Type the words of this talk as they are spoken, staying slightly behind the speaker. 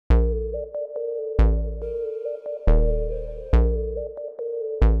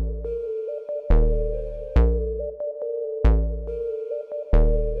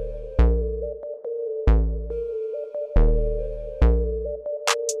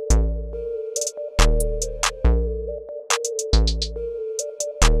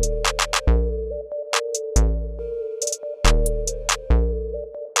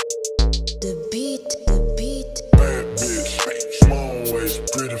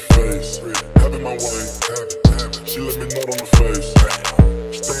face. Having my way, have it. She let me nut on the face.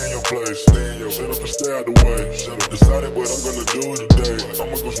 Stay in your place, shut up and stay out the way. Decided what I'm gonna do today.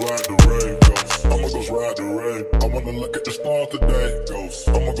 I'ma go ride the rave, ghost. I'ma go ride the rave. I wanna look at the stars today, ghost.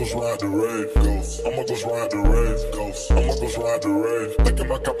 I'ma go ride the rave, ghost. I'ma go ride the rave, ghost. I'ma go ride the rave. Thinking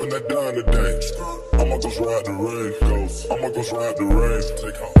about copping that dime today. I'ma go ride the rave, ghost. I'ma go ride the rave.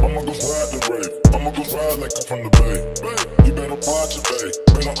 I'ma go ride the rave. I'ma go ride like I'm from the bay. You better watch it, babe.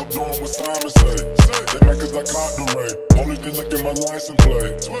 Better up doing what Simon say. They make us like caught the rain. Only they look at my license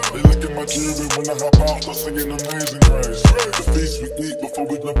plate. They look at my jewelry when I hop out, start singing Amazing Grace. The feast we eat before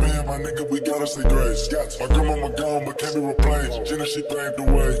we jump in, my nigga, we gotta say grace. My grandma gone, but can't be replaced. Jenna, she paved the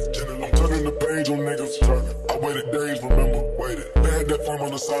way. I'm turning the page on niggas. I waited days, remember, waited. They had that firm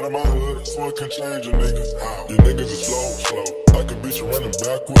on the side of my hood, so I can change your niggas. You niggas is slow. I can beat you running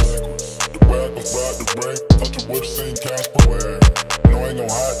backwards. The way I can ride the brain, thought you would've seen Casper. No, I ain't gon'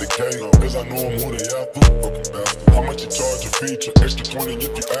 hide the K, cause I know I'm who they after. How much you charge a feature? Extra 20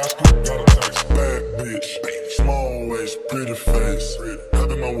 if you ask her. Got a text, bad bitch, small waist, pretty face.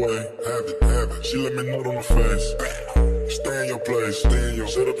 Having my way, have it. She let me nut on the face. Stay in your place,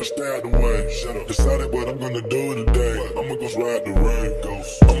 shut up and stay out the way. Decided what I'm gonna do today. I'ma go ride the rave,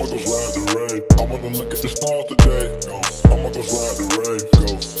 ghost. I'ma go ride the rave. I wanna look at the stars today, ghost. I'ma go ride the rave,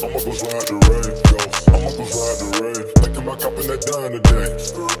 ghost. I'ma go ride the rave, ghost. I'ma go ride the rave. Thinking about copping that dime today.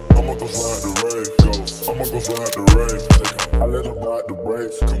 I'ma go ride the rave, ghost. I'ma go ride the rave. I let her ride the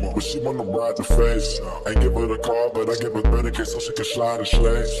rave, come on, but she wanna ride the face. Ain't give her the car, but I give her better case so she can slide and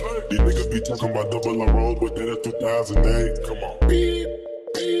slay. These niggas be talking about double on road, but did it 2008. Come on, beep,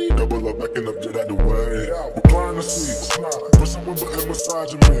 double up, backing up, get out the way. Recline the seats, push up with and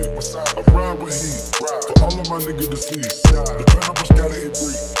massaging me. I ride with heat, for all of my niggas deceased. The Penibus gotta eat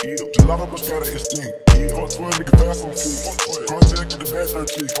breed, Gelato bus gotta eat stink. 12 nigga fast on feet, contact with the bad dirt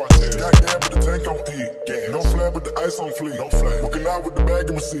cheek. Goddamn, but the tank on E. No flab with the ice on fleek. Walking out with the bag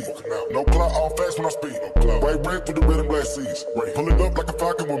in my seat. No clout, all fast when I speak. White red with the red and black seats. Pulling up like a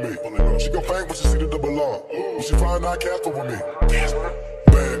falcon with me. She gon' faint when she see the double R. When she find out Casper with me.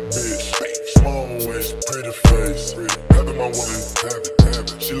 Bad bitch, small waist, pretty face. Having my way, have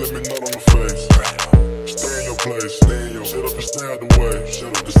it. She let me nut on the face. Stay in your place, shut up and stay out the way.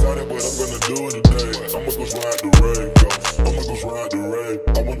 Decided what I'm gonna do today. I'ma go ride the rave, ghost. I'ma go ride the rave.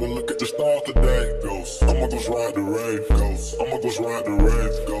 I wanna look at the stars today, ghost. I'ma go ride the rave, ghost. I'ma go ride the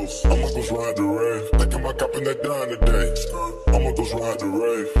rave, ghost. I'ma go ride the rave. Thinking about copping that dime today. I'ma go ride the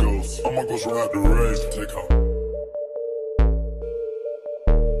rave, ghost. I'ma go ride the rave. Take off.